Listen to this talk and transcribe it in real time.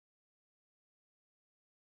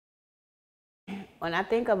When I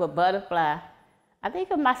think of a butterfly, I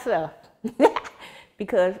think of myself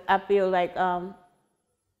because I feel like I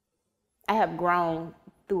have grown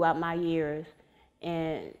throughout my years,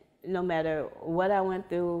 and no matter what I went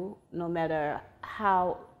through, no matter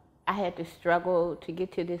how I had to struggle to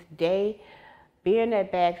get to this day, being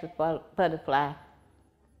that bags of butterfly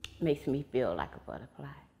makes me feel like a butterfly.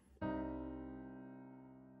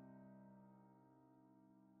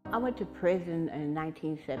 I went to prison in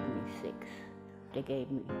 1976. They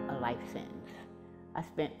gave me a life sentence. I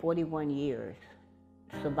spent 41 years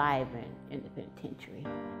surviving in the penitentiary.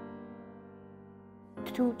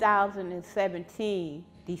 2017,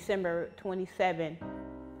 December 27,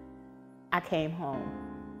 I came home.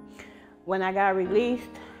 When I got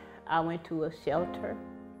released, I went to a shelter.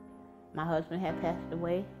 My husband had passed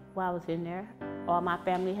away while I was in there. All my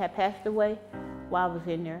family had passed away while I was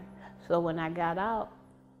in there. So when I got out,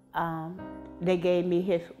 they gave me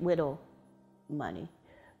his widow money.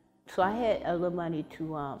 So I had a little money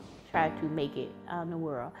to try to make it out in the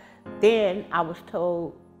world. Then I was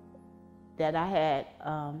told that I had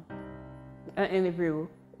an interview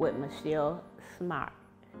with Michelle Smart.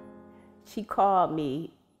 She called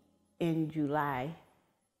me in July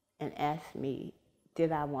and asked me,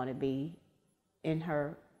 did I want to be in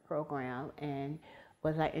her program and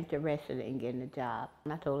was I interested in getting a job?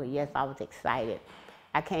 And I told her yes, I was excited.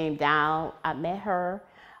 I came down, I met her.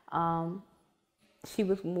 She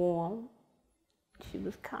was warm, she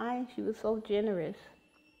was kind, she was so generous.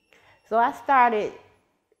 So I started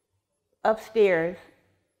upstairs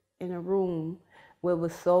in a room where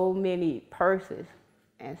was so many purses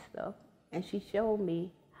and stuff, and she showed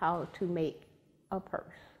me how to make a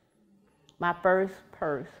purse. My first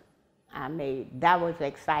purse I made, that was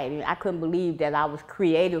exciting. I couldn't believe that I was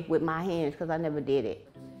creative with my hands because I never did it.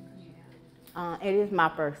 It is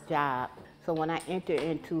my first job. So when I entered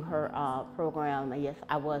into her program, yes,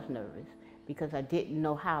 I was nervous because I didn't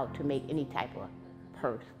know how to make any type of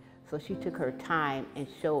purse. So she took her time and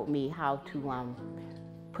showed me how to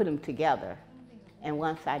put them together. And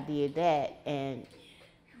once I did that and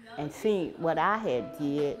seen what I had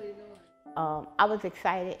did, I was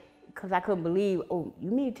excited because I couldn't believe, oh, you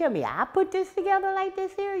mean to tell me I put this together like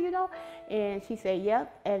this here, you know? And she said,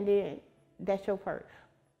 yep, and then that's your purse.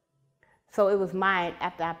 So it was mine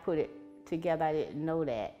after I put it together. I didn't know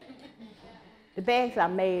that. The bags are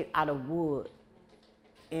made out of wood,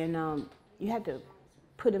 and you have to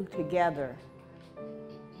put them together.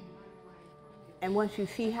 And once you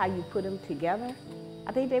see how you put them together,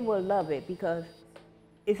 I think they will love it because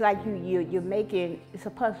it's like you're making, it's a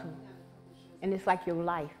puzzle, and it's like your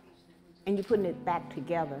life, and you're putting it back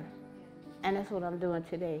together. And that's what I'm doing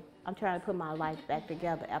today. I'm trying to put my life back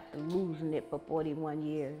together after losing it for 41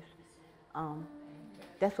 years.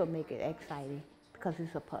 That's what makes it exciting, because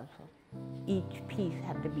it's a puzzle. Each piece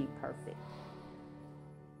has to be perfect.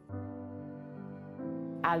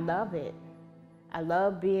 I love it. I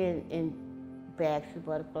love being in Bags of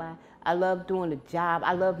Butterfly. I love doing the job.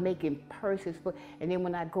 I love making purses. And then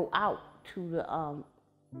when I go out to the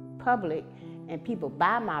public and people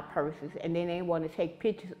buy my purses and then they want to take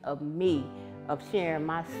pictures of me, of sharing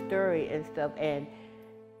my story and stuff, and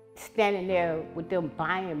standing there with them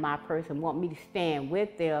buying my purse and want me to stand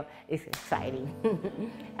with them, it's exciting.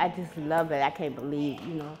 I just love it. I can't believe,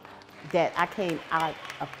 you know, that I came out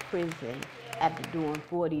of prison after doing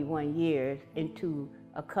 41 years into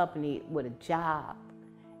a company with a job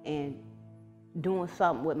and doing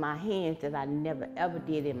something with my hands that I never ever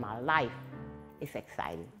did in my life. It's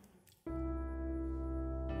exciting.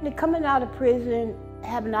 And coming out of prison,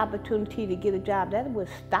 having an opportunity to get a job, that would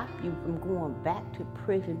stop you from going back to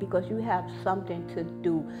prison because you have something to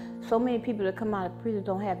do. So many people that come out of prison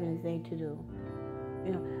don't have anything to do.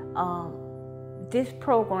 You know, this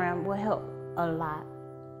program will help a lot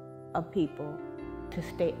of people to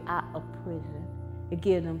stay out of prison, to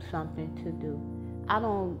give them something to do. I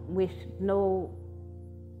don't wish nobody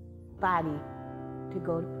to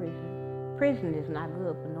go to prison. Prison is not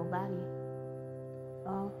good for nobody.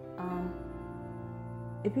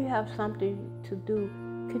 If you have something to do,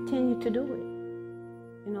 continue to do it.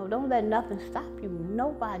 You know, don't let nothing stop you.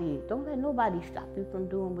 Don't let nobody stop you from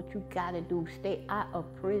doing what you gotta do. Stay out of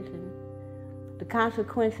prison. The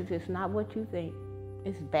consequences is not what you think.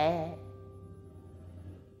 It's bad.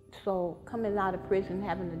 So coming out of prison,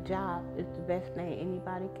 having a job is the best thing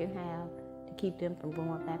anybody can have to keep them from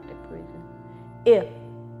going back to prison, if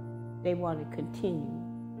they want to continue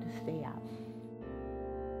to stay out.